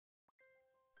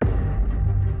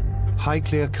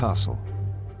Highclere Castle,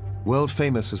 world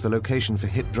famous as the location for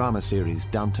hit drama series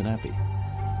Downton Abbey.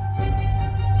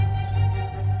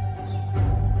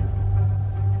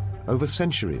 Over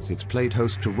centuries, it's played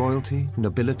host to royalty,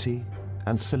 nobility,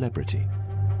 and celebrity.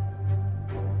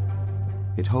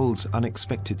 It holds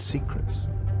unexpected secrets.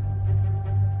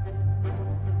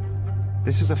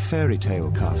 This is a fairy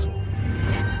tale castle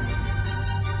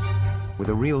with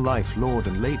a real-life lord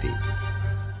and lady,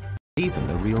 even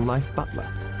a real-life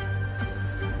butler.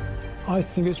 I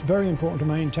think it's very important to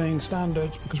maintain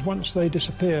standards because once they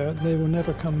disappear, they will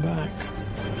never come back.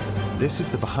 This is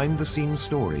the behind-the-scenes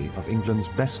story of England's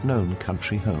best-known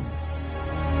country home.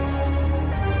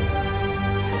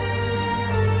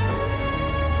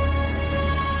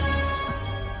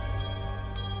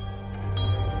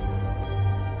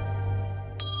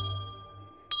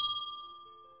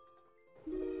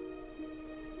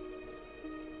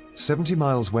 "70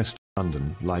 miles west of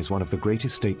London lies one of the great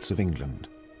estates of England,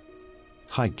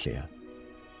 Highclere.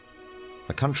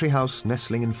 A country house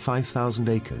nestling in 5,000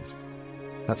 acres.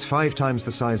 That's 5 times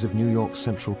the size of New York's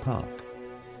Central Park.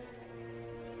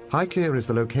 Highclere is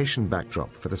the location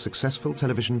backdrop for the successful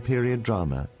television period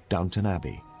drama Downton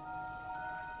Abbey.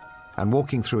 And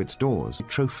walking through its doors, a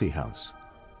trophy house,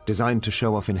 designed to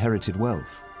show off inherited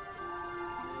wealth.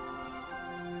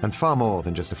 And far more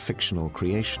than just a fictional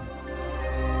creation.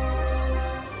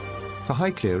 For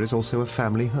Highclere is also a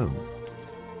family home,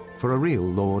 for a real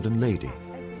lord and lady.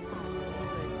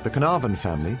 The Carnarvon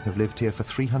family have lived here for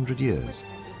 300 years.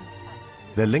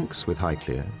 Their links with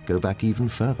Highclere go back even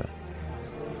further.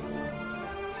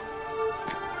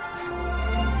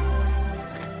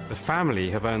 The family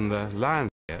have owned the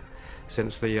land here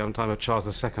since the time of Charles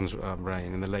II's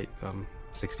reign in the late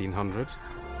 1600s.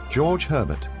 George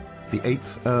Herbert, the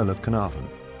 8th Earl of Carnarvon,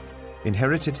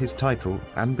 inherited his title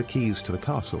and the keys to the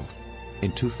castle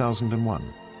in 2001.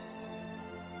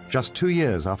 Just 2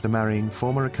 years after marrying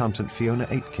former accountant Fiona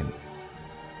Aitken,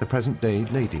 the present-day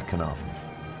Lady Carnarvon.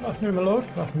 Good afternoon, my lord.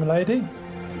 Good afternoon, my lady.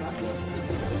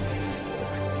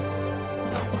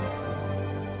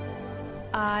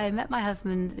 I met my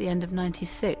husband at the end of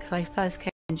 '96. I first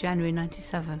came in January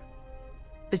 '97.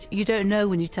 But you don't know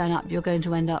when you turn up you're going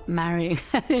to end up marrying.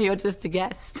 You're just a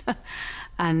guest.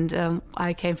 And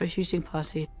I came for a shooting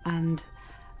party, and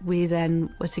we then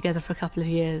were together for a couple of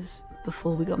years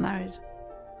before we got married.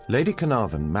 Lady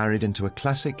Carnarvon married into a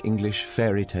classic English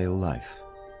fairy tale life,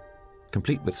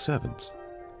 complete with servants,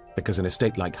 because an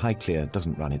estate like Highclere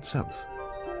doesn't run itself.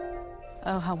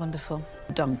 Oh, how wonderful.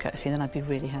 Dunk, actually, then I'd be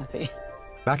really happy.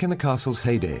 Back in the castle's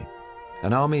heyday,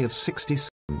 an army of 60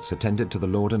 servants attended to the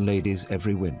lord and lady's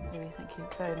every whim. Thank you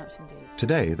very much indeed.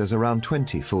 Today, there's around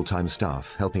 20 full-time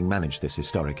staff helping manage this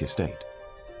historic estate.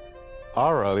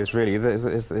 Our role is really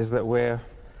is that we're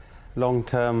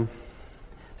long-term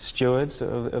stewards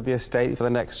of the estate for the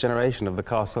next generation of the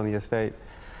castle and the estate,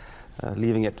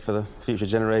 leaving it for the future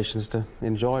generations to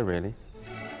enjoy, really.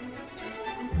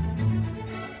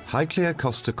 Highclere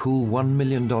costs a cool $1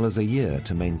 million a year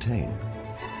to maintain.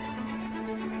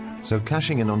 So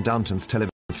cashing in on Downton's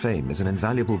television fame is an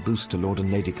invaluable boost to Lord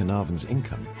and Lady Carnarvon's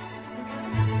income.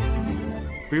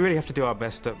 We really have to do our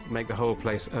best to make the whole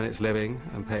place earn its living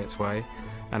and pay its way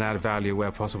and add value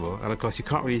where possible. And of course you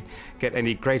can't really get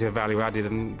any greater value added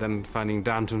than finding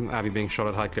Downton Abbey being shot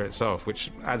at Highclere itself,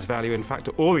 which adds value in fact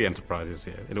to all the enterprises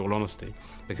here, in all honesty,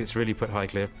 because it's really put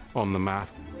Highclere on the map.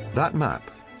 That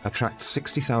map attracts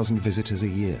 60,000 visitors a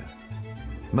year.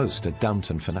 Most are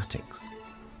Downton fanatics.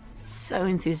 So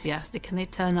enthusiastic, and they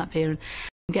turn up here and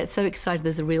get so excited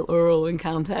there's a real Earl and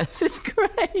Countess. It's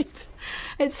great.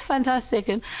 It's fantastic,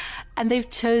 and they've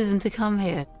chosen to come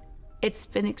here. It's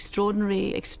been an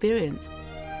extraordinary experience.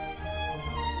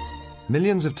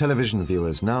 Millions of television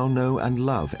viewers now know and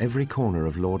love every corner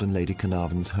of Lord and Lady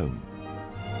Carnarvon's home.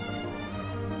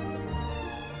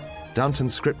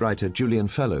 Downton's scriptwriter Julian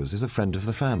Fellowes is a friend of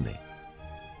the family.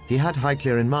 He had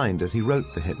Highclere in mind as he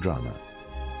wrote the hit drama,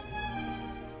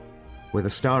 with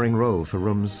a starring role for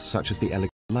rooms such as the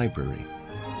elegant library.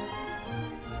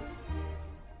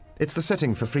 It's the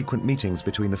setting for frequent meetings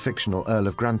between the fictional Earl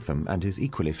of Grantham and his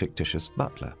equally fictitious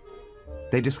butler.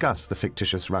 They discuss the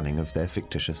fictitious running of their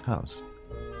fictitious house.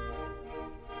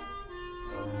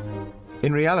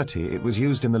 In reality, it was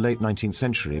used in the late 19th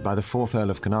century by the 4th Earl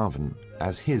of Carnarvon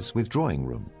as his withdrawing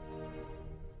room.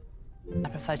 I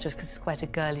prefer just because it's quite a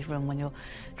girly room when you're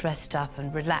dressed up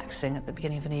and relaxing at the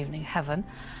beginning of an evening. Heaven.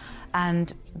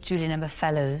 And Julian and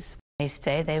Fellowes, when they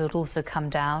stay, they would also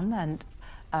come down and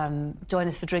join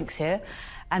us for drinks here.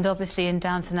 And obviously in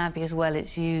Downton Abbey as well,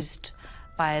 it's used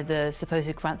by the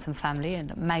supposed Grantham family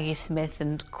and Maggie Smith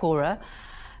and Cora.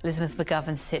 Elizabeth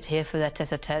McGovern sit here for their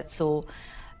tete-a-tetes, or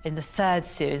in the third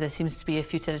series there seems to be a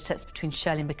few tete-a-tetes between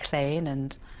Shirley MacLaine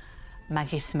and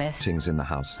Maggie Smith. Things in the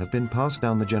house have been passed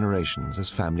down the generations as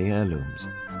family heirlooms.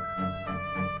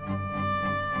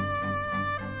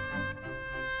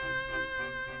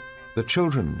 The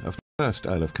children of the first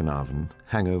Earl of Carnarvon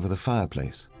hang over the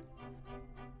fireplace.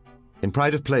 In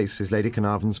pride of place is Lady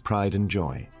Carnarvon's Pride and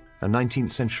Joy, a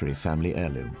 19th century family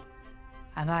heirloom.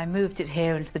 And I moved it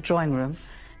here into the drawing room.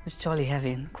 It was jolly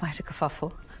heavy and quite a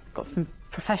kerfuffle. Got some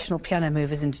professional piano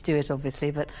movers in to do it,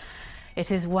 obviously, but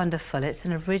it is wonderful. It's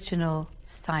an original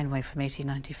Steinway from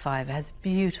 1895. It has a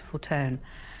beautiful tone.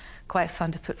 Quite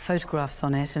fun to put photographs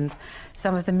on it, and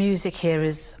some of the music here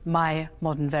is my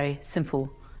modern, very simple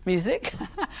music.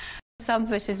 Some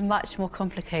of it is much more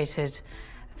complicated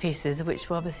pieces, which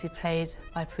were obviously played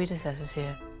by predecessors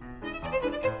here.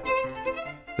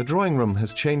 The drawing room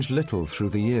has changed little through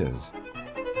the years.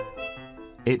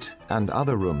 It and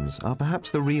other rooms are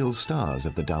perhaps the real stars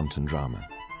of the Downton drama.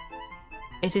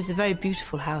 It is a very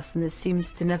beautiful house, and it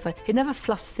seems to never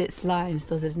fluffs its lines,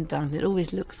 does it, in Downton? It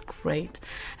always looks great.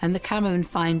 And the cameramen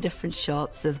find different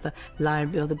shots of the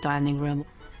library or the dining room,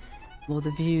 or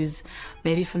the views,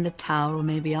 maybe from the tower or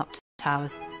maybe up to the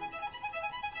towers.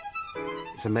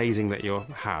 It's amazing that your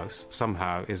house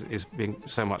somehow is being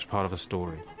so much part of a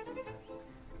story.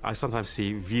 I sometimes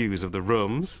see views of the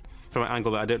rooms from an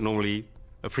angle that I don't normally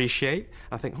appreciate.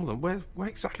 I think, hold on, where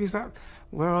exactly is that?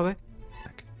 Where are they?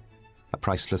 A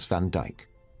priceless Van Dyck.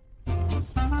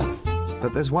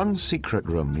 But there's one secret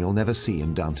room you'll never see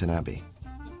in Downton Abbey.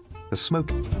 The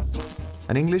smoke.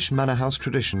 An English manor house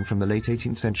tradition from the late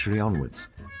 18th century onwards.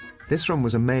 This room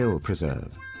was a male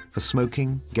preserve for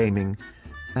smoking, gaming,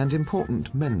 and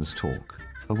important men's talk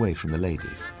away from the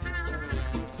ladies.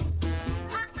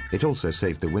 It also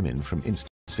saved the women from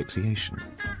instant asphyxiation.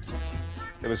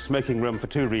 It was smoking room for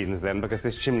two reasons then, because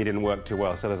this chimney didn't work too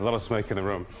well, so there's a lot of smoke in the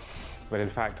room. But in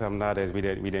fact, nowadays we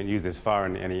don't use this fire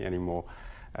anymore.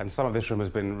 And some of this room has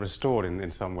been restored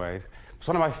in some ways. It's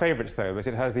one of my favourites, though, because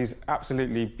it has these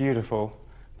absolutely beautiful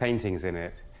paintings in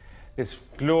it. This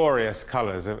glorious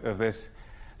colours of this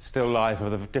still life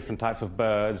of the different types of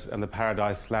birds and the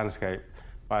paradise landscape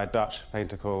by a Dutch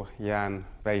painter called Jan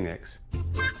Weenix.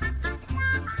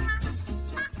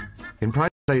 In Pride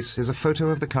Place is a photo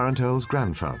of the current Earl's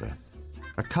grandfather,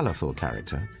 a colourful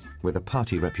character with a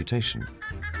party reputation.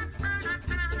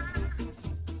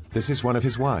 This is one of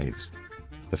his wives,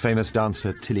 the famous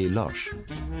dancer Tilly Loche.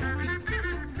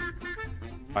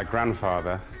 My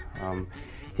grandfather,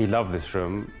 he loved this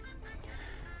room,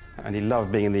 and he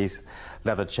loved being in these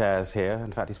leather chairs here.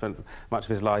 In fact, he spent much of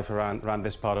his life around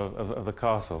this part of the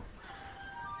castle.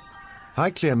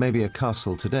 Highclere may be a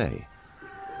castle today,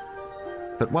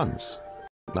 but once,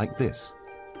 like this.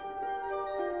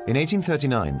 In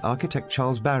 1839, architect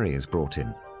Charles Barry is brought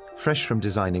in, fresh from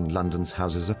designing London's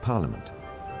Houses of Parliament.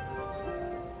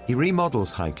 He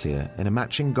remodels Highclere in a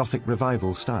matching Gothic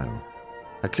revival style,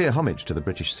 a clear homage to the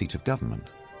British seat of government.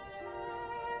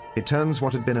 It turns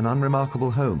what had been an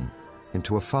unremarkable home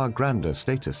into a far grander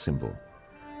status symbol,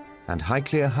 and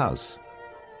Highclere House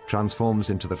transforms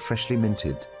into the freshly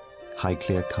minted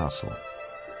Highclere Castle.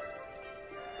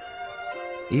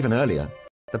 Even earlier,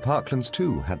 the Parklands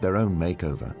too had their own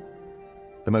makeover.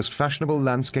 The most fashionable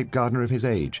landscape gardener of his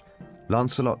age,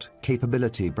 Lancelot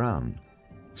Capability Brown,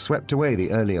 swept away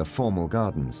the earlier formal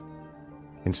gardens.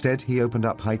 Instead, he opened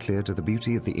up Highclere to the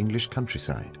beauty of the English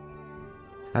countryside,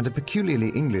 and a peculiarly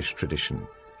English tradition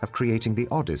of creating the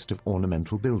oddest of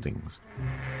ornamental buildings.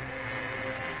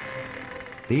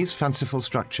 These fanciful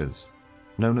structures,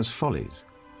 known as follies,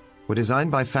 were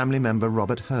designed by family member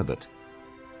Robert Herbert,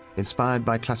 inspired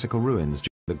by classical ruins during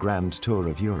the Grand Tour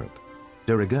of Europe,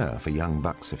 de rigueur for young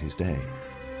bucks of his day.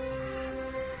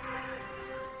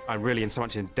 I'm really so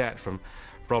much in debt from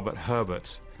Robert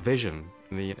Herbert's vision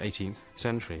in the 18th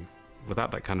century.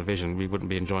 Without that kind of vision, we wouldn't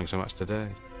be enjoying so much today.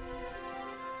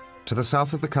 To the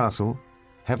south of the castle,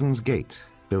 Heaven's Gate,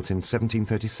 built in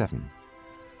 1737.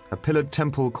 A pillared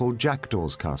temple called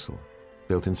Jackdaw's Castle,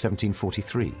 built in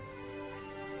 1743.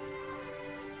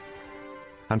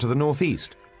 And to the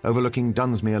northeast, overlooking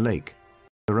Dunsmuir Lake,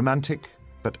 the romantic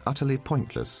but utterly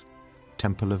pointless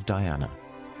Temple of Diana.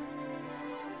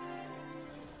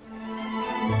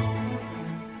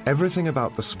 Everything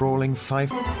about the sprawling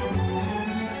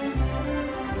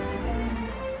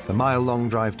The mile-long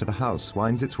drive to the house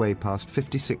winds its way past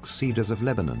 56 cedars of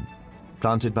Lebanon,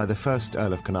 planted by the first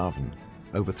Earl of Carnarvon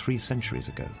over 3 centuries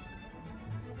ago.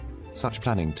 Such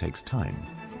planning takes time.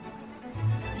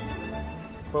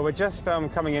 Well, we're just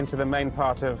coming into the main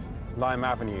part of Lime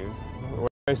Avenue, where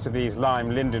most of these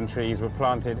lime linden trees were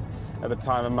planted at the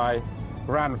time of my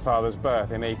grandfather's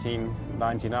birth in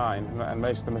 1899, and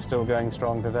most of them are still going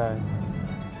strong today.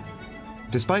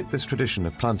 Despite this tradition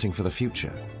of planting for the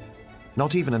future,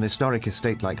 not even an historic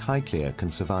estate like Highclere can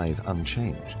survive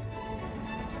unchanged.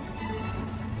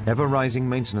 Ever-rising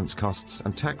maintenance costs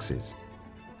and taxes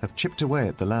have chipped away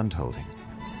at the landholding.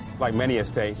 Like many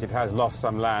estates, it has lost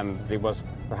some land. It was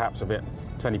perhaps a bit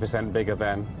 20% bigger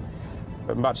then,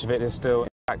 but much of it is still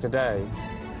intact today.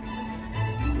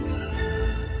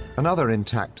 Another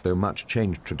intact, though much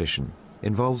changed tradition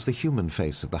involves the human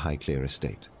face of the Highclere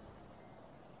estate.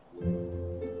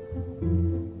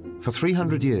 For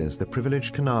 300 years, the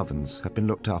privileged Carnarvons have been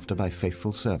looked after by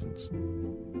faithful servants.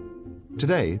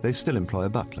 Today, they still employ a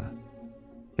butler.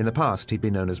 In the past, he'd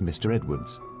been known as Mr.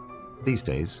 Edwards. These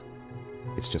days,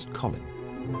 it's just Colin.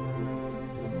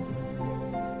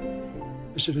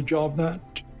 This is a job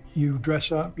that you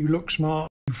dress up, you look smart,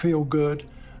 you feel good,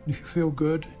 and if you feel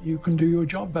good, you can do your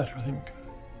job better, I think.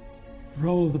 The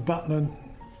role of the butler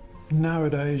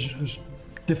nowadays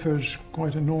differs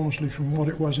quite enormously from what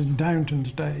it was in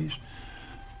Downton's days.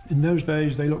 In those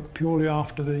days, they looked purely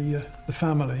after the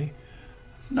family.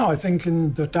 No, I think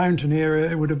in the Downton era,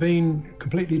 it would have been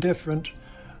completely different.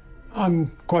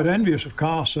 I'm quite envious of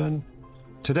Carson.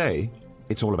 Today,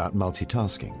 it's all about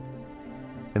multitasking.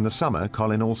 In the summer,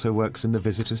 Colin also works in the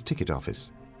visitors' ticket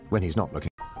office, when he's not looking.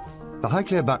 The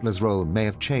Highclere butler's role may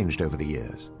have changed over the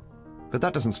years, but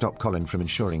that doesn't stop Colin from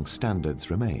ensuring standards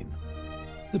remain.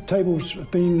 The tables have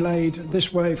been laid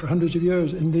this way for hundreds of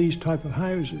years in these type of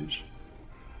houses,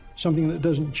 something that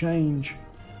doesn't change.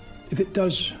 If it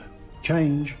does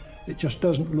change, it just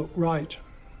doesn't look right.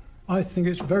 I think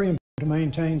it's very important to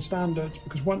maintain standards,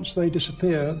 because once they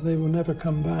disappear, they will never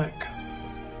come back.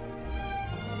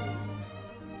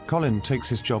 Colin takes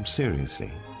his job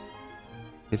seriously.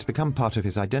 It's become part of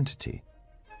his identity,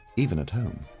 even at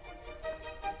home.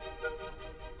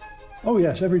 Oh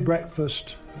yes, every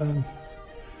breakfast.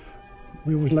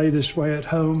 We always lay this way at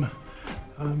home.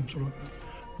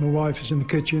 My wife is in the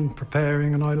kitchen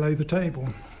preparing and I lay the table.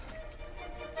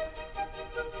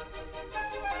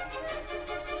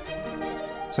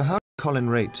 So how did Colin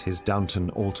rate his Downton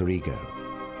alter ego?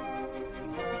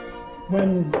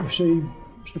 When you see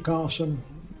Mr. Carson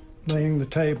laying the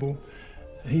table,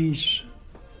 he's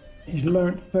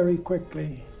learnt very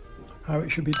quickly how it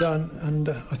should be done, and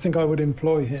I think I would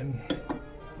employ him.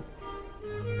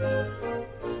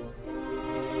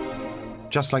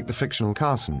 Just like the fictional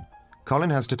Carson, Colin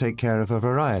has to take care of a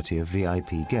variety of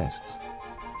VIP guests.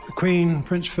 The Queen,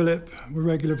 Prince Philip were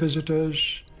regular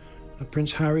visitors.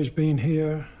 Prince Harry's been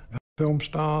here, film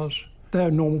stars.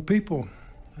 They're normal people.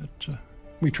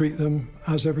 We treat them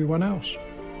as everyone else.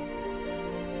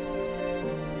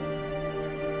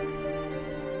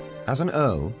 As an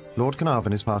earl, Lord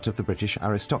Carnarvon is part of the British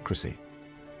aristocracy,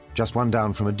 just one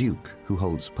down from a duke who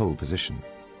holds pole position.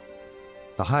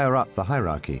 The higher up the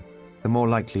hierarchy, the more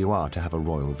likely you are to have a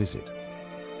royal visit.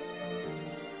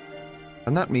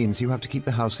 And that means you have to keep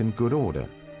the house in good order,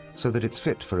 so that it's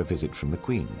fit for a visit from the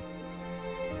Queen.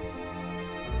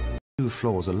 2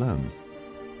 floors alone,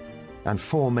 and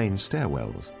 4 main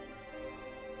stairwells.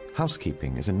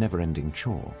 Housekeeping is a never-ending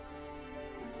chore.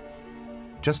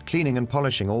 Just cleaning and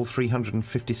polishing all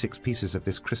 356 pieces of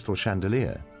this crystal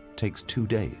chandelier takes 2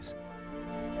 days.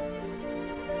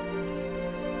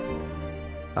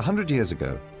 100 years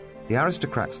ago, the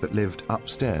aristocrats that lived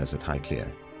upstairs at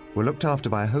Highclere were looked after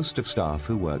by a host of staff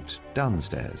who worked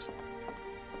downstairs.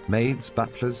 Maids,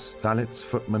 butlers, valets,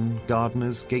 footmen,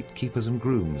 gardeners, gatekeepers and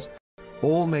grooms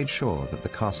all made sure that the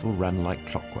castle ran like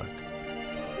clockwork.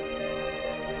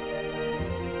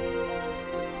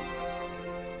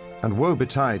 And woe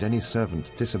betide any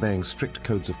servant disobeying strict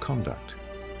codes of conduct.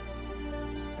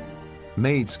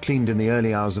 Maids cleaned in the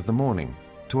early hours of the morning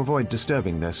to avoid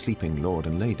disturbing their sleeping lord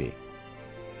and lady.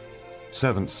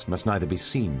 Servants must neither be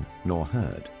seen nor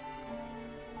heard.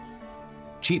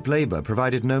 Cheap labour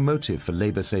provided no motive for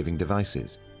labour-saving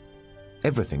devices.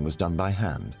 Everything was done by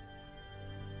hand.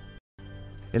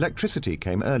 Electricity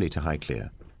came early to Highclere.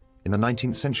 In the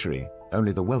 19th century,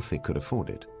 only the wealthy could afford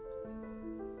it.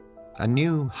 And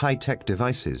new high-tech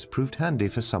devices proved handy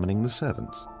for summoning the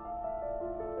servants.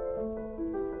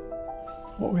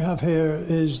 What we have here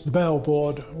is the bell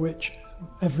board, which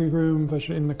every room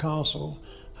virtually in the castle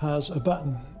has a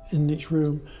button in each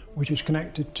room which is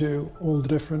connected to all the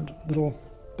different little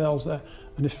bells there.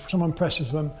 And if someone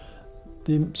presses them,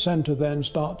 the centre then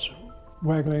starts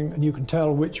waggling and you can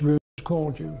tell which room has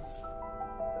called you.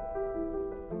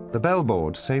 The bell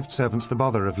board saved servants the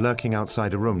bother of lurking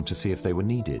outside a room to see if they were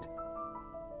needed,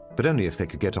 but only if they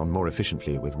could get on more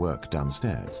efficiently with work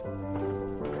downstairs.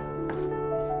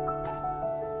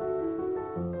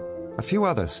 A few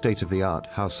other state-of-the-art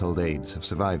household aids have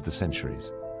survived the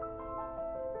centuries.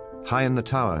 High in the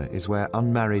tower is where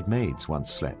unmarried maids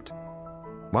once slept,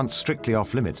 once strictly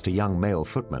off-limits to young male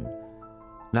footmen,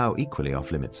 now equally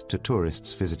off-limits to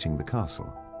tourists visiting the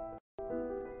castle.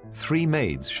 3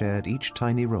 maids shared each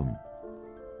tiny room,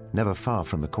 never far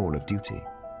from the call of duty.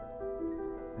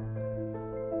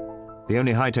 The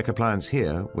only high-tech appliance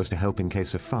here was to help in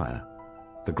case of fire.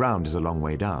 The ground is a long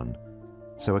way down,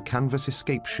 so a canvas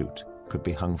escape chute could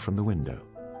be hung from the window.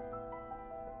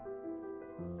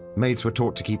 Maids were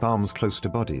taught to keep arms close to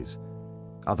bodies,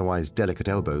 otherwise delicate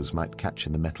elbows might catch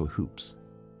in the metal hoops.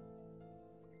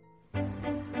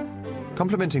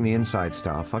 Complementing the inside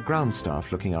staff are ground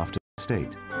staff looking after the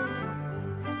estate.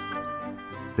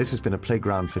 This has been a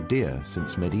playground for deer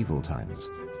since medieval times.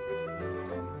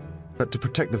 But to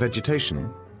protect the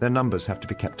vegetation, their numbers have to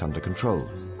be kept under control.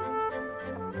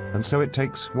 And so it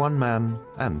takes one man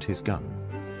and his gun.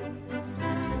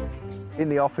 In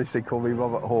the office they call me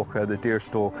Robert Hawker, the deer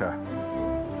stalker,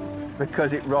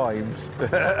 because it rhymes.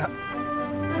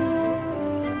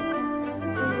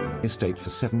 Estate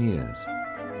for 7 years.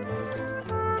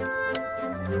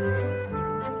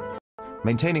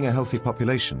 Maintaining a healthy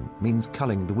population means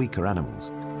culling the weaker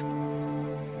animals.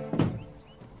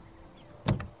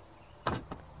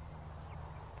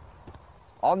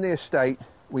 On the estate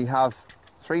we have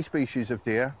 3 species of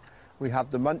deer. We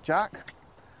have the muntjac,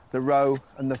 the roe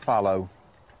and the fallow.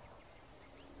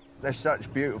 They're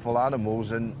such beautiful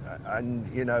animals, and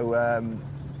you know,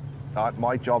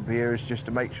 my job here is just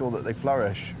to make sure that they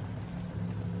flourish.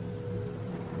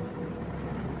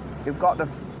 You've got to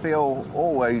feel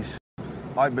always,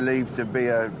 I believe, to be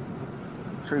a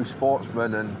true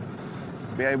sportsman and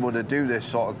be able to do this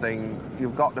sort of thing,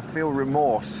 you've got to feel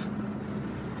remorse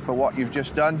for what you've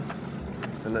just done.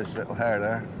 There's little hair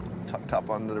there, tucked up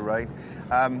under the rain.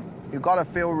 You've got to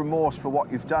feel remorse for what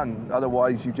you've done,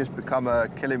 otherwise you just become a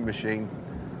killing machine.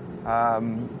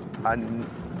 And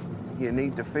you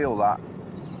need to feel that.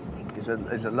 It's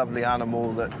a lovely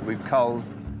animal that we've culled.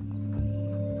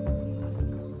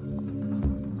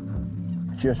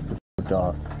 Just before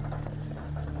dark,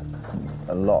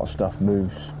 a lot of stuff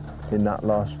moves in that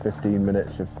last 15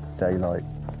 minutes of daylight.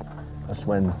 That's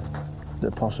when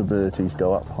the possibilities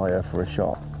go up higher for a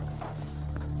shot.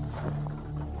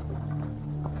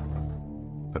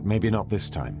 But maybe not this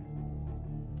time.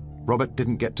 Robert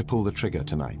didn't get to pull the trigger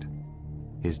tonight.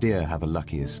 His deer have a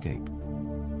lucky escape.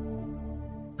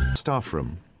 Staff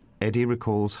room, Eddie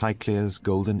recalls Highclere's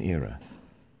golden era.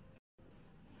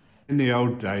 In the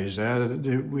old days there,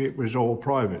 it was all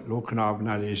private. Lord Carnarvon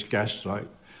had his guests, like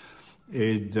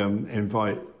he'd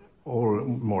invite all,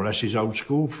 more or less, his old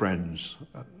school friends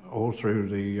all through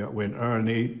the winter, and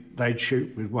they'd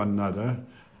shoot with one another.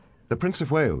 The Prince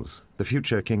of Wales, the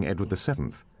future King Edward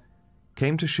VII,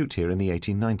 came to shoot here in the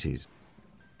 1890s.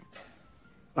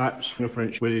 That's the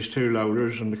French with his 2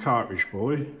 loaders and the cartridge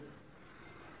boy,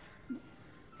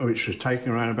 which was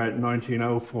taken around about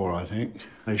 1904, I think.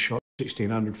 They shot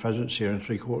 1,600 pheasants here in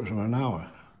 3/4 of an hour.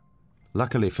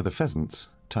 Luckily for the pheasants,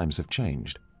 times have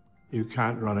changed. You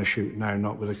can't run a shoot now,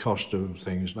 not with the cost of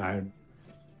things now.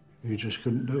 You just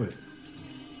couldn't do it.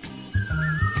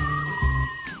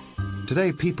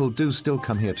 Today, people do still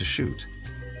come here to shoot,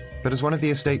 but as one of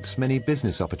the estate's many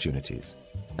business opportunities,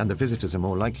 and the visitors are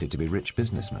more likely to be rich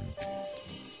businessmen.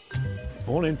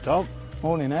 Morning, Tom.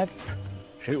 Morning, Ed.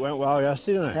 Shoot went well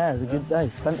yesterday, didn't it? Yeah, it was a good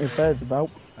day. Plenty of birds about.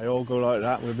 They all go like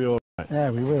that, we'll be all right. Yeah,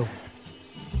 we will.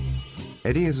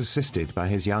 Eddie is assisted by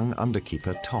his young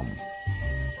underkeeper, Tom.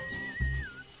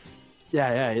 Yeah,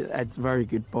 Ed's a very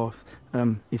good boss.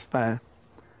 He's fair,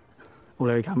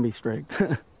 although he can be strict.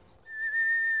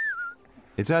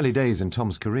 It's early days in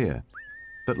Tom's career,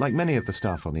 but like many of the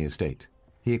staff on the estate,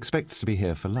 he expects to be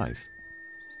here for life.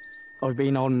 I've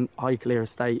been on Highclere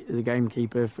Estate as a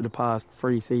gamekeeper for the past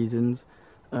 3 seasons,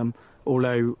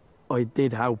 although I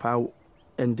did help out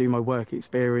and do my work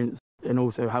experience and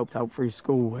also helped out through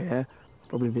school here,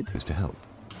 probably a bit to help.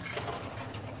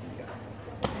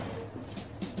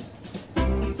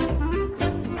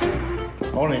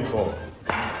 Morning, Paul.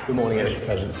 Good morning, Here's Ed. a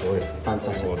present for you.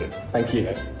 Fantastic. Rewarded. Thank you.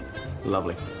 Okay.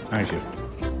 Lovely. Thank you.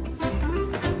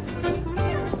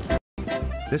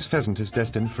 This pheasant is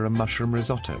destined for a mushroom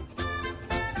risotto,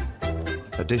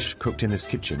 a dish cooked in this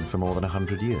kitchen for more than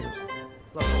 100 years.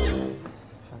 Lovely.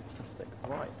 Fantastic.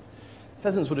 Right.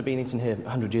 Pheasants would have been eaten here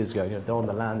 100 years ago. You know, they're on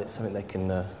the land. It's something they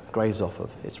can graze off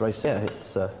of. It's very safe.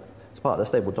 It's part of their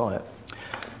stable diet.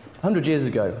 100 years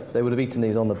ago, they would have eaten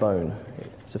these on the bone.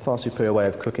 It's a far superior way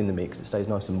of cooking the meat because it stays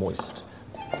nice and moist.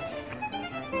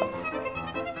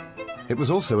 It was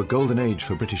also a golden age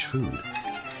for British food,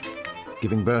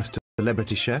 giving birth to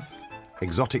celebrity chef,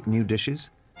 exotic new dishes,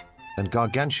 and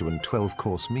gargantuan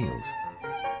 12-course meals.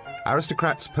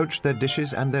 Aristocrats poached their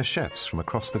dishes and their chefs from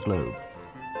across the globe.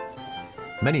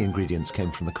 Many ingredients came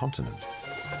from the continent.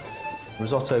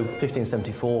 Risotto,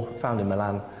 1574, found in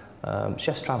Milan.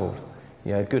 Chefs travelled.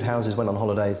 You know, good houses went on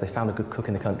holidays, they found a good cook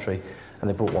in the country, and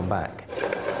they brought one back.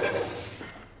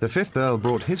 The 5th Earl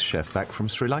brought his chef back from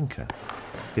Sri Lanka.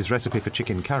 His recipe for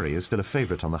chicken curry is still a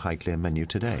favourite on the Highclere menu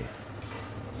today.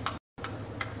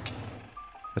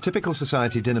 A typical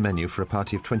society dinner menu for a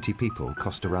party of 20 people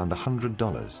cost around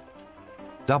 $100,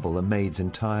 double a maid's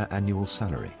entire annual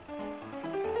salary.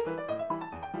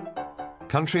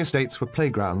 Country estates were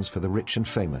playgrounds for the rich and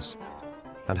famous,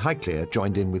 and Highclere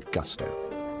joined in with gusto.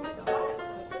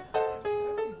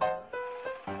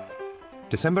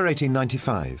 December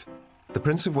 1895, the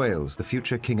Prince of Wales, the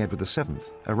future King Edward VII,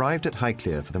 arrived at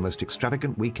Highclere for the most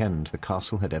extravagant weekend the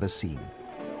castle had ever seen.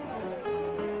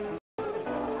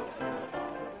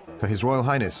 For His Royal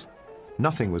Highness,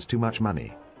 nothing was too much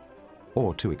money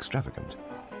or too extravagant.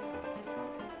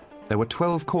 There were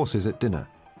 12 courses at dinner: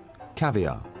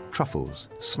 caviar, truffles,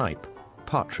 snipe,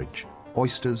 partridge,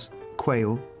 oysters,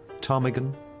 quail,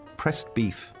 ptarmigan, pressed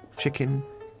beef, chicken,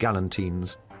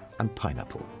 galantines, and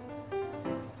pineapple.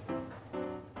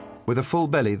 With a full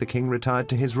belly, the king retired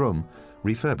to his room,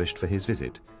 refurbished for his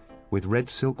visit, with red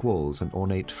silk walls and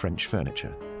ornate French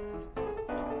furniture.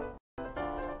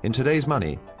 In today's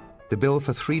money, the bill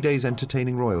for 3 days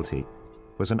entertaining royalty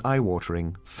was an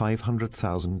eye-watering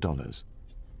 $500,000.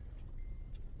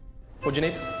 What do you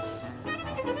need?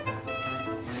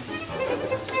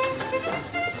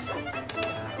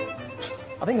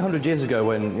 I think 100 years ago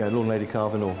when Lord and Lady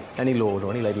Carvin, or any lord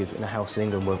or any lady in a house in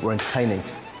England were entertaining,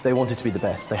 they wanted to be the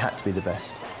best. They had to be the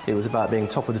best. It was about being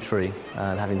top of the tree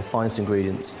and having the finest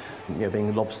ingredients,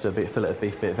 being lobster, a bit of fillet of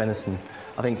beef, a bit of venison.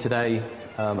 I think today,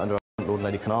 under Lord and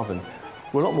Lady Carnarvon,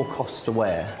 we're a lot more cost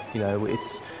aware.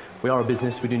 We are a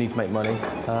business, we do need to make money,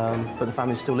 but the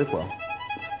families still live well.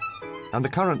 And the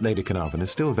current Lady Carnarvon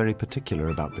is still very particular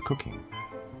about the cooking.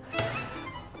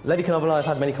 Lady Carnarvon and I have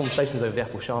had many conversations over the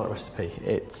apple charlotte recipe.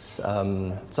 It's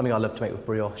something I love to make with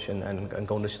brioche and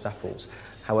golden delicious apples.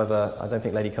 However, I don't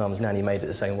think Lady Carnarvon's nanny made it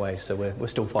the same way, so we're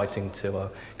still fighting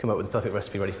to come up with the perfect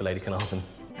recipe ready for Lady Carnarvon.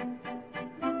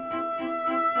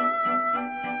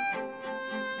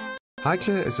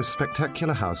 Highclere is a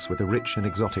spectacular house with a rich and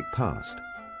exotic past.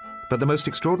 But the most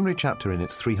extraordinary chapter in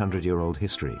its 300-year-old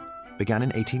history began in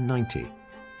 1890,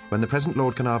 when the present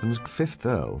Lord Carnarvon's 5th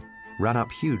Earl ran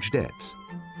up huge debts,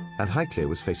 and Highclere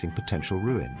was facing potential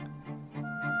ruin.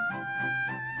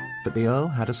 But the Earl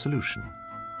had a solution.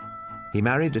 He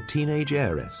married a teenage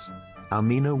heiress,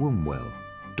 Almina Wombwell,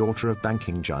 daughter of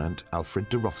banking giant Alfred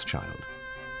de Rothschild.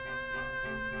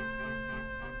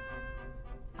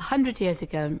 100 years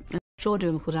ago, an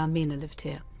extraordinary woman called Almina lived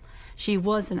here. She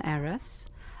was an heiress,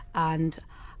 and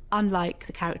unlike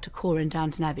the character Cora in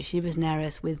Downton Abbey, she was an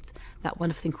heiress with that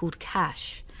wonderful thing called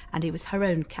cash, and it was her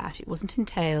own cash. It wasn't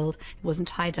entailed, it wasn't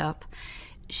tied up.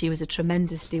 She was a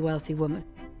tremendously wealthy woman.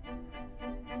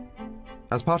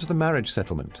 As part of the marriage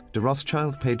settlement, de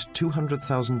Rothschild paid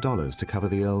 $200,000 to cover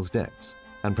the Earl's debts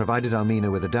and provided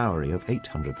Almina with a dowry of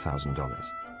 $800,000.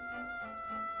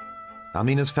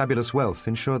 Almina's fabulous wealth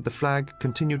ensured the flag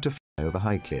continued to fly over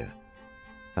Highclere,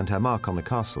 and her mark on the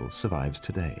castle survives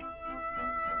today.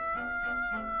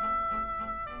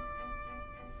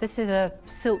 This is a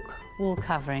silk wall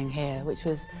covering here, which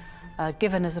was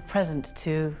given as a present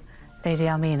to Lady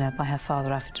Almina by her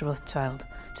father, Alfred de Rothschild,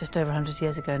 just over 100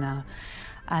 years ago now.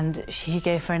 And he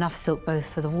gave her enough silk both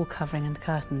for the wall covering and the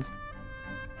curtains.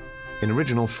 In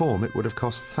original form, it would have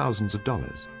cost thousands of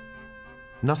dollars.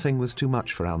 Nothing was too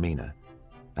much for Almina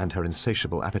and her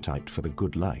insatiable appetite for the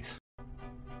good life.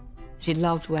 She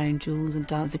loved wearing jewels and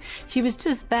dancing. She was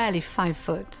just barely 5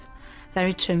 foot,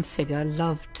 very trim figure,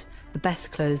 loved the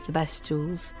best clothes, the best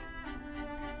jewels.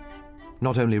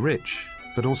 Not only rich,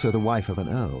 but also the wife of an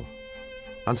earl.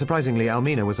 Unsurprisingly,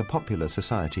 Almina was a popular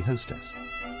society hostess.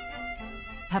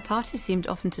 Her parties seemed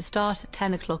often to start at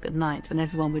 10 o'clock at night, when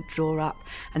everyone would draw up,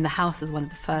 and the house was one of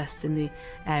the first in the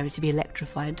area to be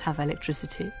electrified, to have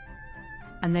electricity.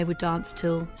 And they would dance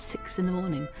till 6 in the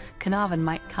morning. Carnarvon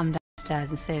might come downstairs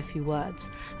and say a few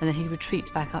words, and then he'd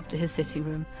retreat back up to his sitting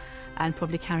room and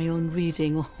probably carry on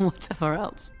reading or whatever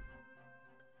else.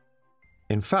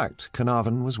 In fact,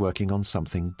 Carnarvon was working on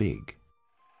something big.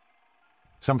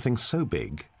 Something so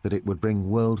big that it would bring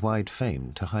worldwide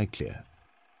fame to Highclere.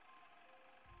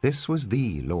 This was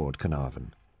the Lord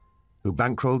Carnarvon, who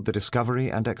bankrolled the discovery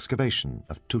and excavation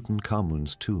of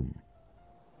Tutankhamun's tomb.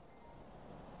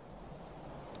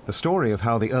 The story of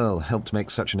how the Earl helped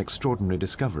make such an extraordinary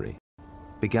discovery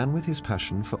began with his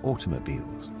passion for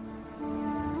automobiles.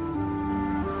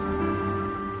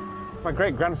 My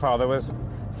great-grandfather was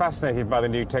fascinated by the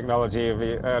new technology of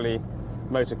the early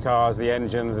motor cars, the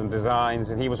engines and designs,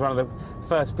 and he was one of the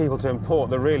first people to import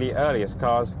the really earliest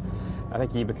cars. I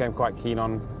think he became quite keen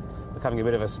on becoming a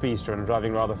bit of a speedster and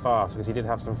driving rather fast, because he did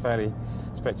have some fairly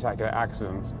spectacular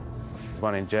accidents.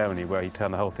 One in Germany where he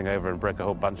turned the whole thing over and broke a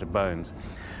whole bunch of bones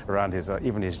around his,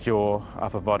 even his jaw,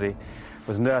 upper body,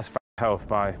 was nursed back to health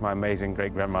by my amazing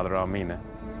great-grandmother Armina.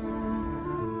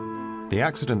 The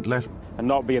accident left... And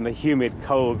not be in the humid,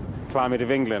 cold climate of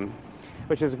England,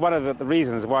 which is one of the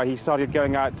reasons why he started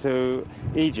going out to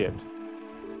Egypt.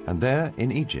 And there,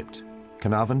 in Egypt,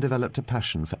 Carnarvon developed a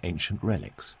passion for ancient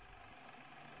relics.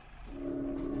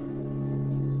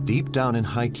 Deep down in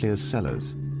Highclere's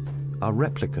cellars are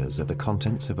replicas of the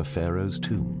contents of a pharaoh's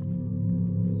tomb.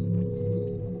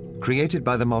 Created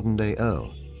by the modern-day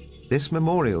Earl, this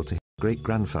memorial to his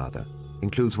great-grandfather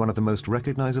includes one of the most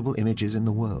recognizable images in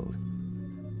the world,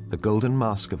 the golden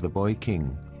mask of the boy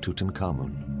king,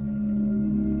 Tutankhamun.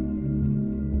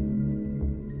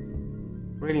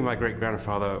 Really, my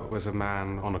great-grandfather was a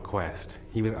man on a quest.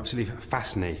 He was absolutely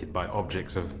fascinated by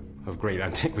objects of great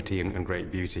antiquity and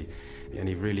great beauty, and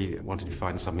he really wanted to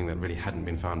find something that really hadn't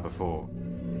been found before.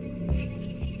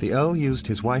 The Earl used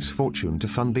his wife's fortune to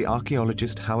fund the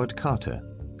archaeologist Howard Carter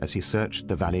as he searched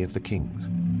the Valley of the Kings.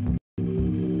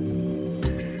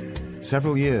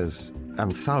 Several years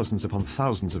and thousands upon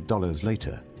thousands of dollars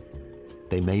later,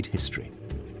 they made history.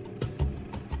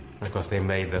 Of course, they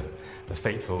made the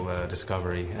fateful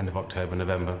discovery end of October,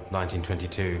 November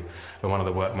 1922, when one of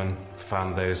the workmen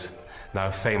found those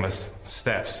now famous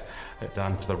steps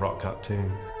down to the rock-cut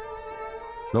tomb.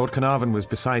 Lord Carnarvon was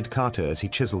beside Carter as he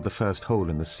chiseled the first hole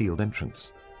in the sealed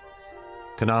entrance.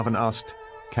 Carnarvon asked,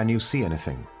 "Can you see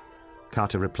anything?"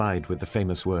 Carter replied with the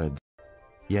famous words,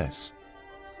 "Yes,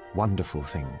 wonderful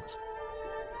things."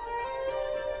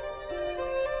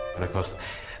 And of course,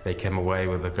 they came away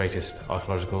with the greatest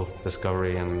archaeological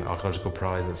discovery and archaeological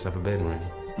prize that's ever been,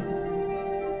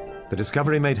 really. The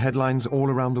discovery made headlines all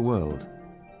around the world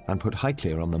and put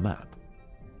Highclere on the map.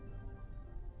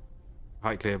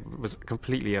 Highclere was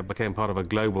completely became part of a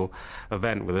global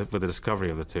event with the discovery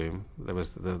of the tomb. There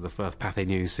was the first Pathé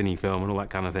News cine film and all that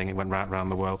kind of thing. It went right around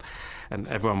the world, and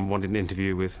everyone wanted an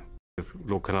interview with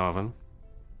Lord Carnarvon.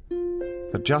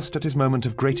 But just at his moment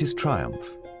of greatest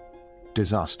triumph,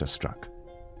 disaster struck.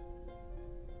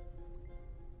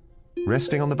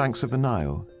 Resting on the banks of the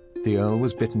Nile, the Earl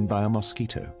was bitten by a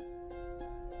mosquito.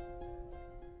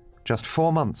 Just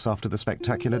 4 months after the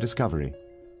spectacular discovery,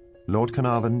 Lord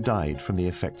Carnarvon died from the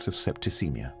effects of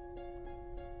septicemia.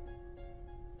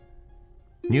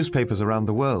 Newspapers around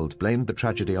the world blamed the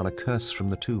tragedy on a curse from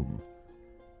the tomb.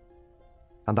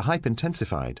 And the hype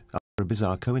intensified after a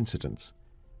bizarre coincidence.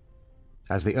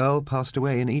 As the Earl passed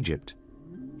away in Egypt,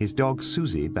 his dog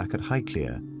Susie, back at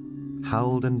Highclere,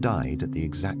 howled and died at the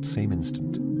exact same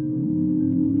instant.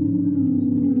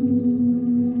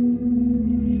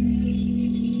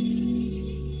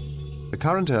 The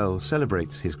current Earl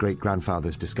celebrates his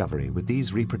great-grandfather's discovery with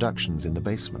these reproductions in the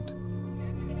basement.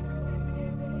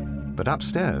 But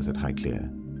upstairs at Highclere,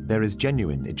 there is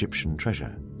genuine Egyptian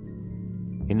treasure.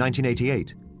 In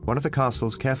 1988, one of the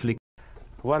castle's carefully...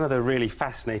 One of the really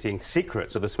fascinating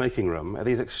secrets of the smoking room are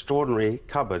these extraordinary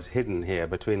cupboards hidden here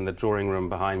between the drawing room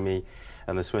behind me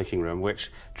and the smoking room,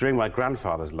 which, during my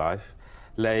grandfather's life,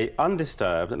 lay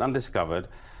undisturbed and undiscovered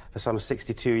for some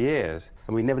 62 years,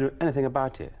 and we never knew anything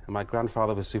about it. And my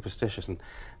grandfather was superstitious and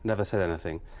never said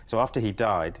anything. So after he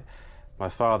died, my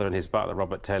father and his butler,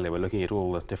 Robert Taylor, were looking at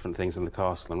all the different things in the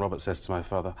castle, and Robert says to my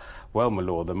father, "Well, my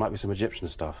lord, there might be some Egyptian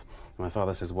stuff." And my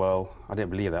father says, "Well, I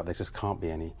don't believe that. There just can't be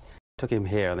any." Took him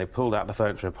here, and they pulled out the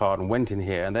furniture apart and went in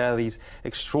here, and there are these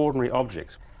extraordinary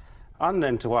objects.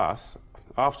 Unknown to us,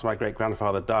 after my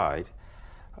great-grandfather died,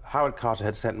 Howard Carter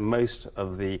had sent most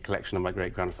of the collection of my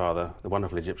great-grandfather, the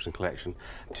wonderful Egyptian collection,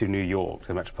 to New York, to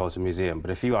the Metropolitan Museum, but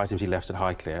a few items he left at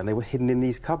Highclere, and they were hidden in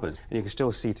these cupboards. And you can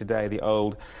still see today the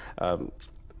old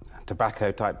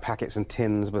tobacco-type packets and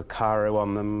tins with Cairo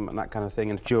on them and that kind of thing,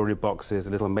 and jewellery boxes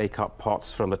and little make-up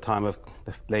pots from the time of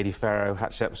the Lady Pharaoh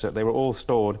Hatshepsut. They were all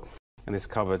stored in this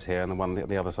cupboard here, and the one on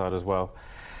the other side as well.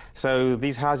 So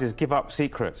these houses give up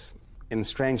secrets in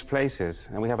strange places,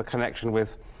 and we have a connection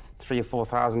with 3,000 or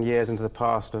 4,000 years into the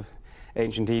past of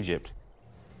ancient Egypt.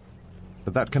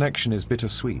 But that connection is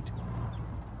bittersweet,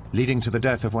 leading to the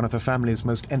death of one of the family's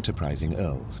most enterprising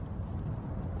earls.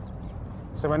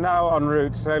 So we're now en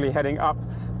route, slowly heading up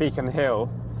Beacon Hill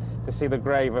to see the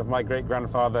grave of my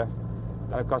great-grandfather.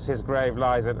 And of course his grave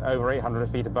lies at over 800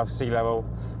 feet above sea level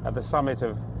at the summit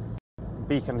of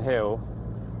Beacon Hill,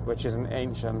 which is an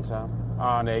ancient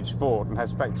Iron Age fort and has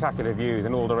spectacular views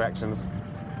in all directions.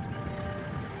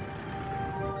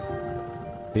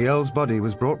 The Earl's body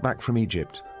was brought back from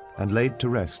Egypt and laid to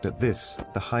rest at this,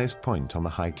 the highest point on the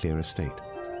Highclere estate.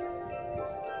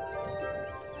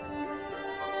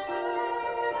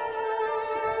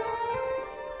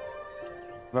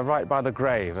 We're right by the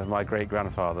grave of my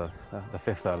great-grandfather, the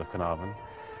 5th Earl of Carnarvon.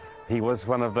 He was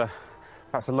one of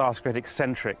perhaps the last great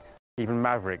eccentric, even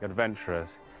maverick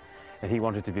adventurers, and he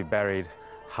wanted to be buried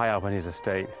high up on his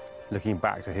estate, looking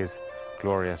back to his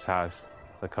glorious house,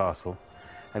 the castle.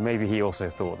 And maybe he also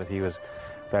thought that he was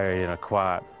buried in a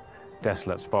quiet,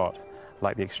 desolate spot,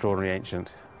 like the extraordinary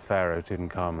ancient pharaoh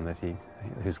Tutankhamun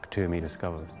whose tomb he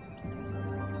discovered.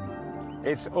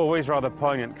 It's always rather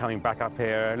poignant coming back up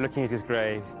here, looking at his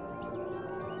grave.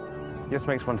 It just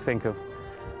makes one think of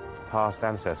past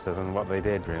ancestors and what they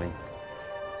did, really.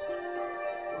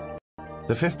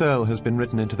 The 5th Earl has been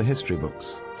written into the history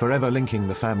books, forever linking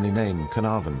the family name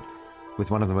Carnarvon with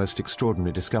one of the most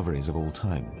extraordinary discoveries of all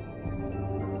time.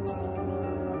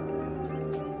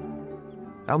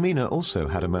 Almina also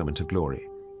had a moment of glory,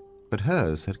 but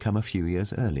hers had come a few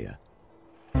years earlier.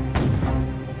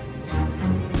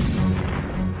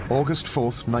 August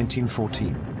 4th,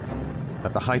 1914.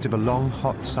 At the height of a long,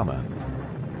 hot summer,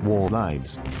 war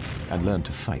lives and learned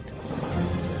to fight.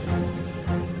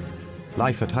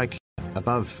 Life at Highclere,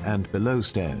 above and below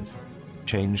stairs,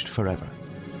 changed forever.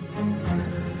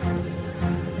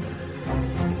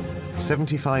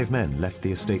 75 men left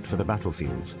the estate for the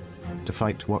battlefields to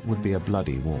fight what would be a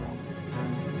bloody war.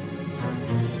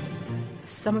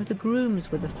 Some of the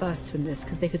grooms were the first to enlist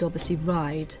because they could obviously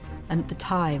ride, and at the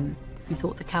time we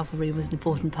thought the cavalry was an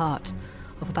important part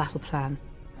of a battle plan.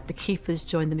 The keepers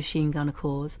joined the machine gunner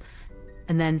corps,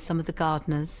 and then some of the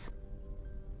gardeners.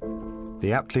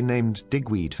 The aptly named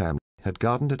Digweed family had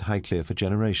gardened at Highclere for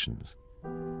generations.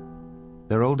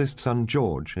 Their oldest son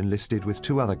George enlisted with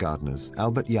 2 other gardeners,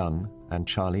 Albert Young and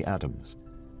Charlie Adams,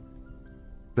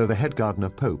 though the head gardener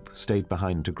Pope stayed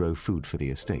behind to grow food for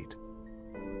the estate.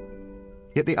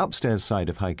 Yet the upstairs side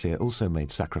of Highclere also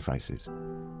made sacrifices.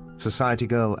 Society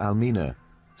girl Almina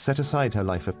set aside her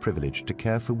life of privilege to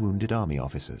care for wounded army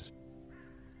officers.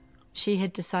 She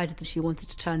had decided that she wanted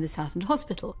to turn this house into a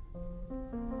hospital.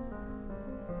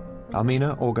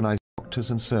 Almina organised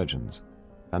doctors and surgeons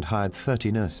and hired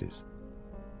 30 nurses.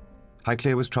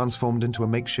 Highclere was transformed into a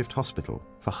makeshift hospital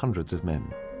for hundreds of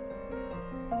men.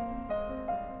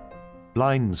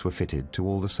 Blinds were fitted to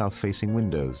all the south-facing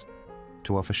windows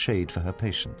to offer shade for her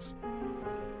patients.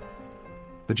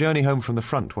 The journey home from the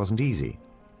front wasn't easy,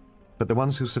 but the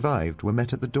ones who survived were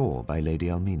met at the door by Lady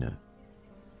Almina.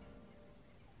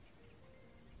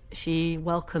 She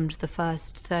welcomed the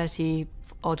first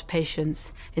 30-odd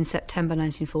patients in September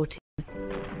 1914.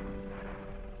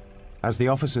 As the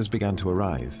officers began to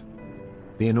arrive,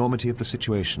 the enormity of the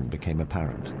situation became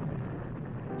apparent.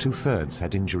 2/3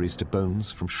 had injuries to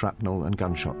bones from shrapnel and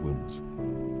gunshot wounds.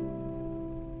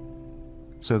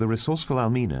 So the resourceful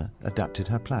Almina adapted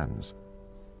her plans.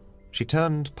 She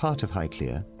turned part of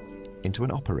Highclere into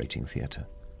an operating theatre.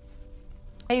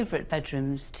 Favourite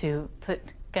bedrooms to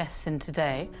put guests in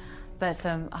today, but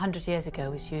 100 years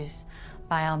ago was used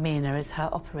by Almina as her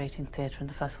operating theatre in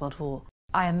the First World War.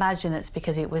 I imagine it's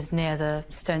because it was near the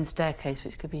stone staircase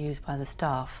which could be used by the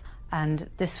staff, and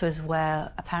this was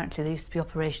where apparently there used to be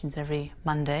operations every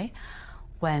Monday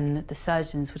when the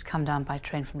surgeons would come down by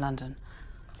train from London.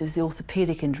 There was the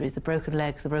orthopaedic injuries, the broken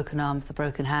legs, the broken arms, the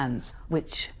broken hands,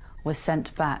 which were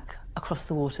sent back across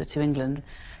the water to England.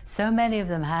 So many of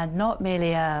them had not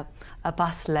merely a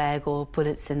bust leg or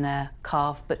bullets in their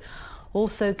calf, but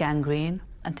also gangrene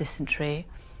and dysentery.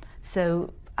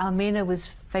 So Almina was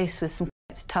faced with some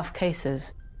quite tough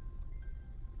cases.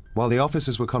 While the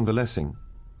officers were convalescing,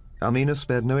 Almina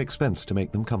spared no expense to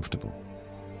make them comfortable.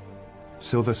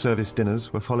 Silver service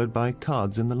dinners were followed by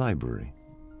cards in the library.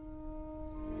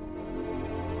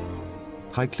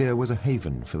 Highclere was a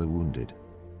haven for the wounded.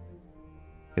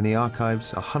 In the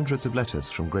archives are hundreds of letters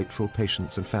from grateful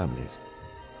patients and families,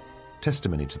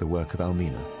 testimony to the work of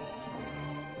Almina.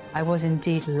 I was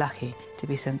indeed lucky to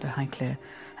be sent to Highclere,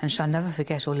 and shall never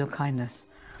forget all your kindness.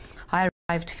 I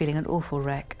arrived feeling an awful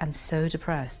wreck and so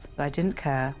depressed that I didn't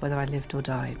care whether I lived or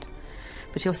died.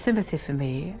 But your sympathy for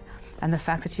me and the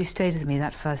fact that you stayed with me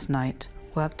that first night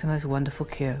worked a most wonderful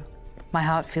cure. My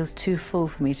heart feels too full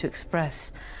for me to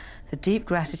express the deep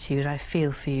gratitude I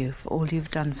feel for you for all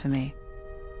you've done for me.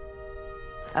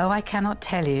 Oh, I cannot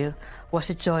tell you what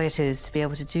a joy it is to be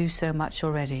able to do so much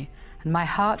already, and my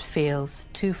heart feels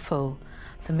too full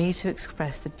for me to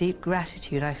express the deep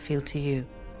gratitude I feel to you.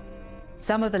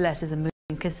 Some of the letters are moving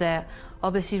because they're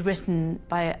obviously written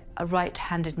by a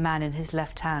right-handed man in his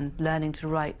left hand, learning to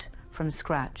write from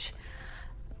scratch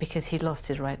because he'd lost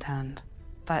his right hand.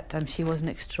 But she was an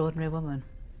extraordinary woman.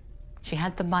 She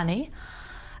had the money,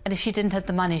 and if she didn't have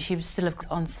the money, she would still have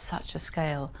on such a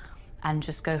scale and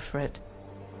just go for it.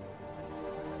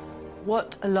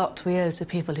 What a lot we owe to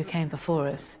people who came before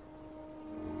us.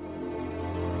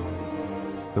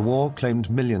 The war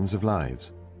claimed millions of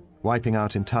lives, wiping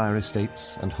out entire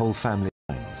estates and whole family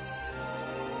lines.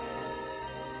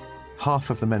 Half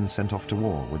of the men sent off to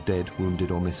war were dead, wounded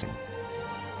or missing,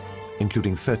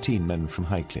 including 13 men from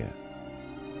Highclere.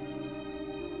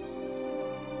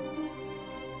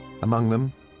 Among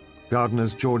them,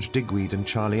 gardeners George Digweed and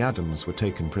Charlie Adams were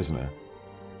taken prisoner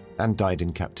and died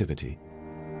in captivity,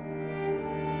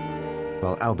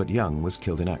 while Albert Young was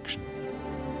killed in action.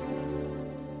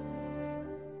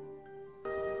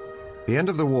 The end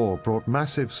of the war brought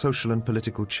massive social and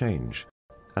political change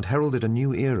and heralded a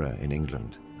new era in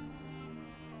England.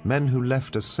 Men who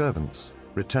left as servants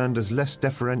returned as less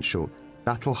deferential,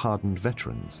 battle-hardened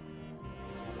veterans,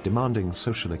 demanding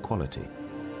social equality.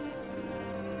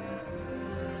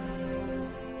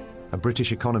 A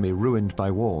British economy ruined by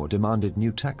war demanded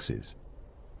new taxes,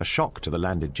 a shock to the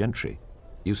landed gentry,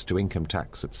 used to income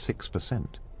tax at 6%.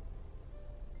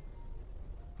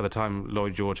 By the time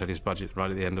Lloyd George had his budget right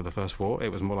at the end of the First War,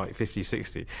 it was more like 50,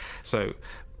 60. So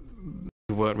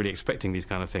we weren't really expecting these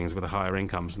kind of things with the higher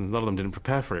incomes, and a lot of them didn't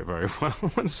prepare for it very well.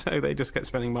 And so they just kept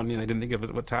spending money and they didn't think of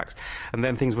it as tax. And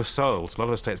then things were sold. So a lot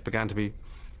of the states began to be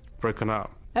broken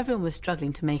up. Everyone was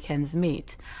struggling to make ends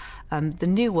meet. The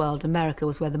New World, America,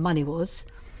 was where the money was,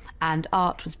 and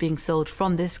art was being sold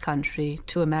from this country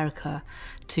to America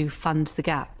to fund the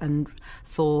gap and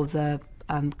for the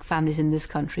families in this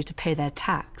country to pay their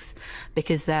tax,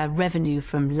 because their revenue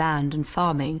from land and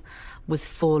farming was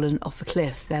fallen off a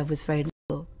cliff. There was very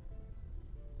little.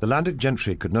 The landed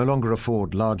gentry could no longer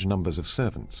afford large numbers of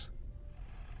servants,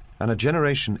 and a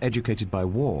generation educated by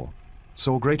war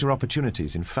saw greater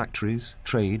opportunities in factories,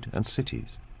 trade and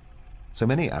cities. So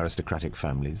many aristocratic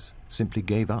families simply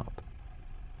gave up.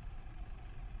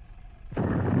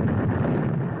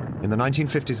 In the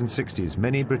 1950s and 60s,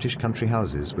 many British country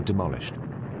houses were demolished.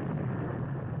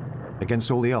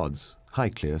 Against all the odds,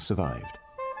 Highclere survived.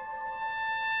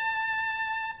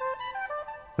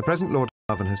 The present Lord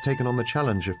Carnarvon has taken on the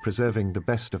challenge of preserving the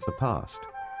best of the past.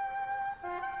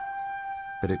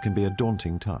 But it can be a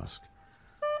daunting task.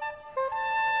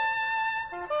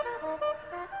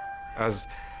 As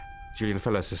Julian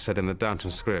Fellowes has said in the Downton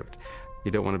script,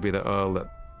 you don't want to be the Earl that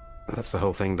lets the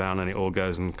whole thing down and it all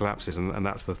goes and collapses, and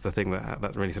that's the thing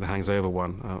that really sort of hangs over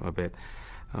one a bit,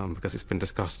 because it's been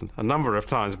discussed a number of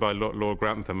times by Lord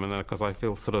Grantham, and of course I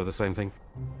feel sort of the same thing.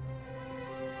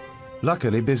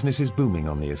 Luckily, business is booming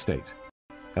on the estate,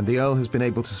 and the Earl has been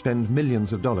able to spend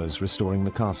millions of dollars restoring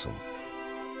the castle.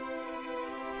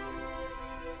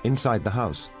 Inside the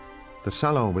house, the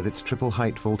salon with its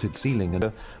triple-height vaulted ceiling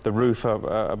and the roof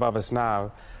above us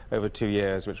now, over 2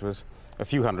 years, which was a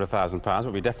few £100,000,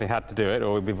 but we definitely had to do it,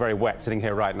 or we'd be very wet sitting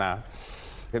here right now.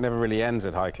 It never really ends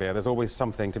at Highclere. There's always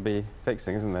something to be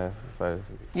fixing, isn't there? So...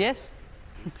 Yes.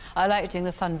 I like doing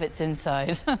the fun bits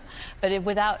inside. But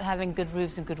without having good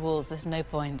roofs and good walls, there's no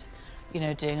point, you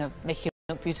know, making it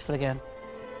look beautiful again.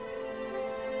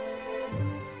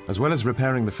 As well as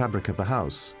repairing the fabric of the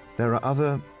house, there are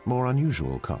other, more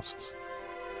unusual costs.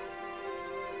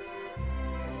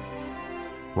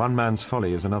 One man's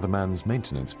folly is another man's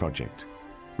maintenance project.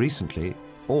 Recently,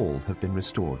 all have been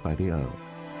restored by the Earl.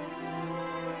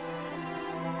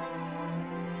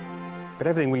 But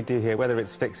everything we do here, whether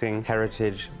it's fixing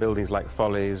heritage, buildings like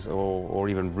follies, or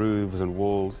even roofs and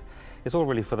walls, it's all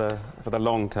really for the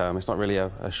long term. It's not really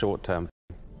a short term.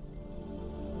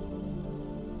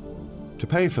 To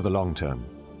pay for the long term,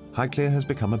 Highclere has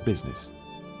become a business,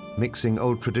 mixing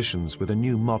old traditions with a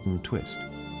new modern twist.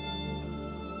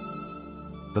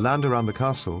 The land around the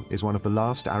castle is one of the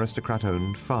last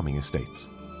aristocrat-owned farming estates.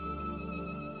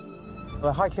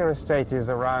 The Highclere estate is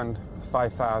around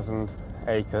 5,000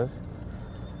 acres.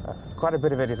 Quite a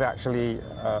bit of it is actually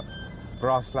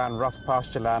grassland, rough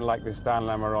pasture land like this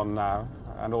downland we're on now,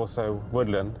 and also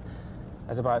woodland.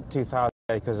 There's about 2,000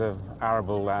 acres of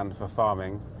arable land for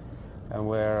farming, and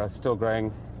we're still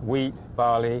growing wheat,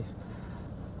 barley,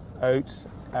 oats,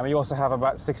 and we also have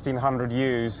about 1,600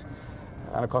 ewes,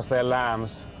 and of course they're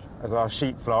lambs as our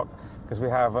sheep flock, because we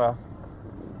have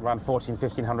around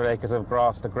 1,500 acres of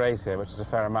grass to graze here, which is a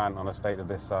fair amount on a estate of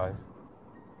this size.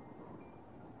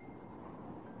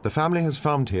 The family has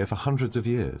farmed here for hundreds of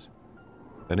years,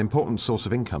 an important source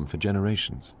of income for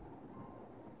generations.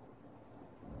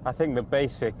 I think the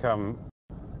basic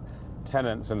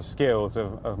tenets and skills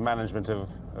of management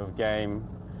of game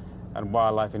and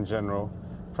wildlife in general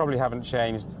probably haven't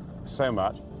changed so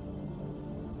much.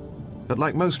 But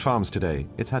like most farms today,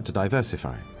 it's had to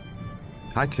diversify.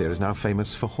 Highclere is now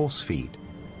famous for horse feed.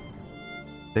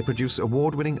 They produce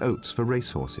award-winning oats for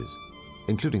racehorses,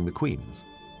 including the Queen's.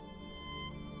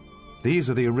 These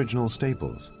are the original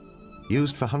stables,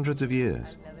 used for hundreds of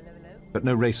years. But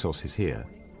no racehorses here,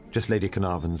 just Lady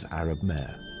Carnarvon's Arab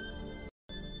mare.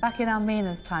 Back in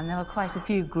Almina's time, there were quite a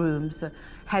few grooms, a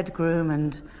head groom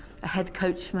and a head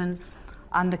coachman,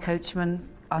 under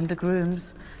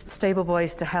grooms, stable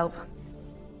boys to help.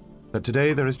 But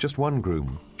today there is just one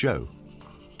groom, Joe,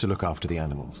 to look after the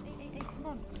animals. Hey, come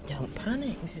on. Don't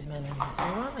panic, Mrs. Menon. It's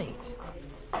all right.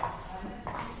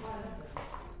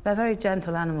 They're very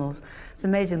gentle animals. It's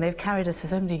amazing. They've carried us for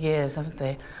so many years, haven't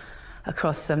they?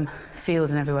 Across some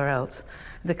fields and everywhere else.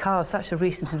 The car is such a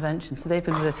recent invention, so they've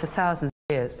been with us for thousands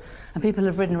of years. And people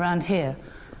have ridden around here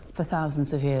for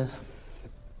thousands of years.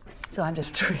 So I'm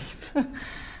just trees.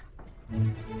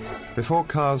 Before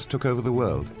cars took over the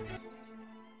world,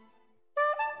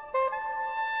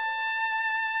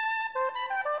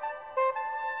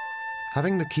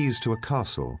 having the keys to a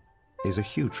castle is a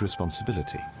huge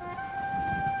responsibility.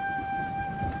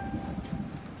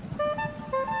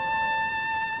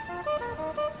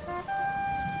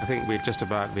 I think we'd just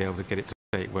about be able to get it to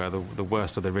a state where the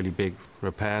worst of the really big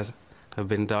repairs have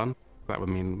been done. That would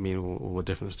mean all the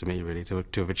difference to me, really, to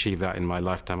have achieved that in my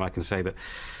lifetime. I can say that,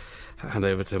 hand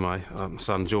over to my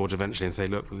son George eventually and say,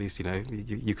 look, at least, you know,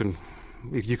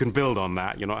 you can build on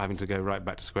that. You're not having to go right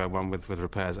back to square one with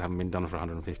repairs that haven't been done for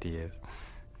 150 years.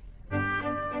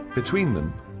 Between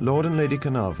them, Lord and Lady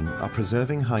Carnarvon are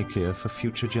preserving Highclere for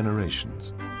future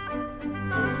generations.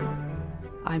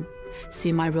 I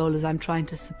see my role as I'm trying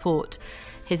to support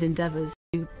his endeavours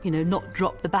to, not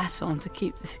drop the baton, to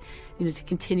keep this, to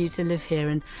continue to live here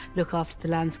and look after the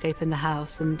landscape and the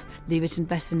house and leave it in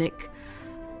better nick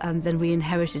than we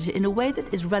inherited it, in a way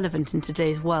that is relevant in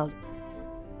today's world.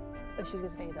 Oh, she's going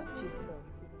to pick it up. She's thrilled.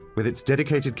 With its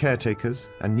dedicated caretakers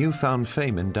and newfound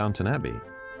fame in Downton Abbey,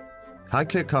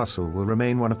 Highclere Castle will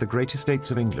remain one of the great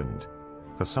estates of England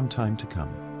for some time to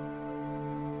come.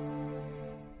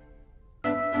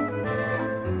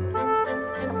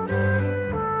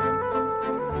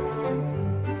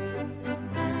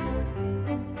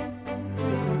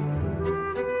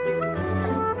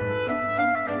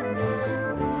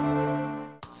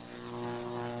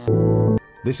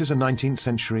 This is a 19th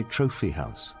century trophy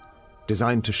house,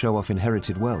 designed to show off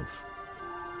inherited wealth.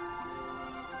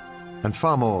 And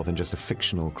far more than just a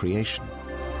fictional creation.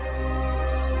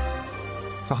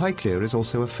 For Highclere is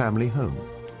also a family home,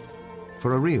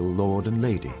 for a real lord and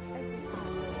lady.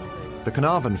 The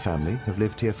Carnarvon family have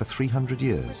lived here for 300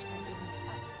 years.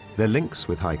 Their links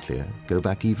with Highclere go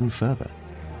back even further.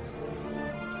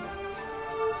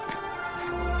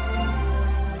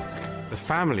 The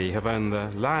family have owned the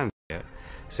land here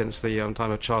since the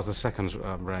time of Charles II's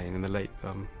reign in the late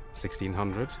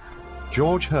 1600s.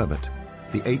 George Herbert,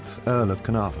 the 8th Earl of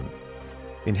Carnarvon,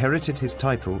 inherited his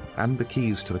title and the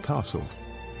keys to the castle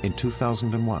in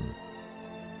 2001.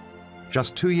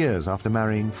 Just 2 years after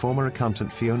marrying former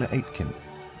accountant Fiona Aitken,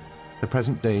 the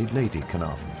present-day Lady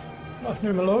Carnarvon. Good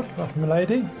afternoon, my lord. Good afternoon, my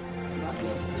lady.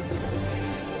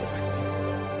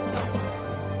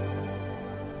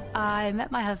 I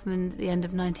met my husband at the end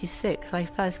of '96. I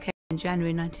first came in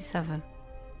January '97.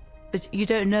 But you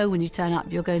don't know when you turn up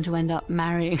you're going to end up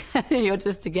marrying. You're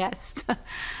just a guest.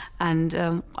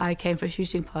 And I came for a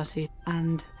shooting party,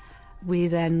 and we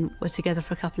then were together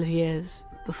for a couple of years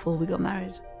before we got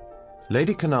married.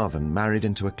 Lady Carnarvon married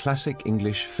into a classic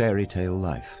English fairy tale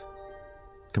life,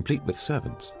 complete with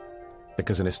servants,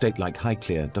 because an estate like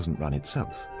Highclere doesn't run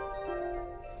itself.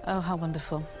 Oh, how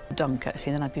wonderful. Dunk,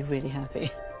 actually, then I'd be really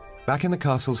happy. Back in the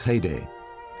castle's heyday,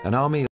 an army